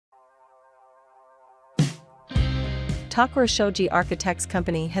Takuro Shoji Architects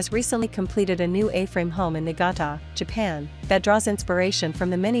Company has recently completed a new A-frame home in Niigata, Japan, that draws inspiration from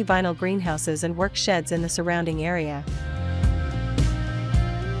the many vinyl greenhouses and work sheds in the surrounding area.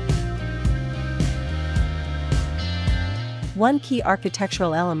 One key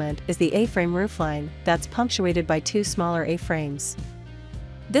architectural element is the A-frame roofline that's punctuated by two smaller A-frames.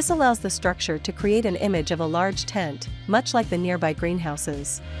 This allows the structure to create an image of a large tent, much like the nearby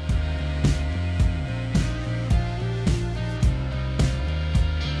greenhouses.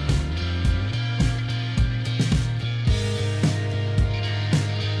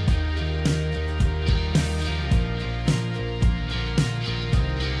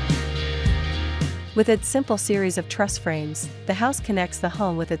 With its simple series of truss frames, the house connects the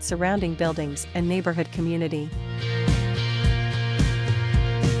home with its surrounding buildings and neighborhood community.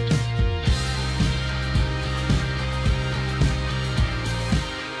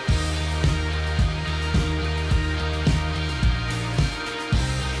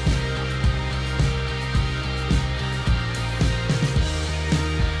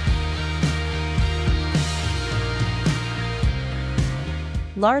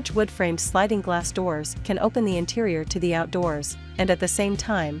 Large wood-framed sliding glass doors can open the interior to the outdoors, and at the same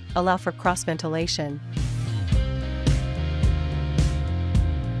time, allow for cross-ventilation.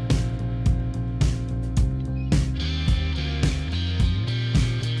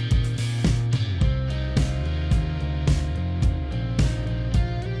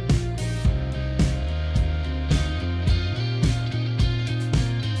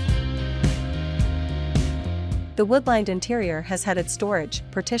 The wood-lined interior has had its storage,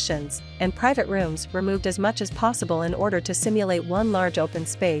 partitions, and private rooms removed as much as possible in order to simulate one large open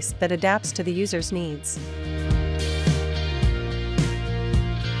space that adapts to the user's needs.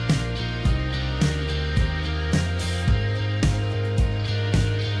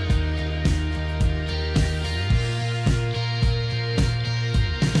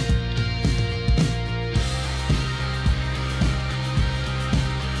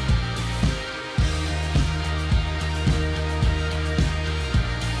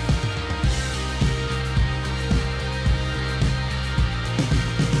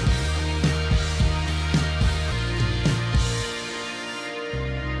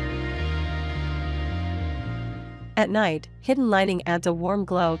 At night, hidden lighting adds a warm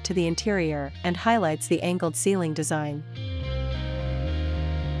glow to the interior and highlights the angled ceiling design.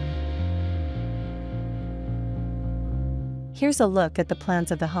 Here's a look at the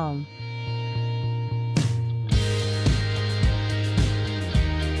plans of the home.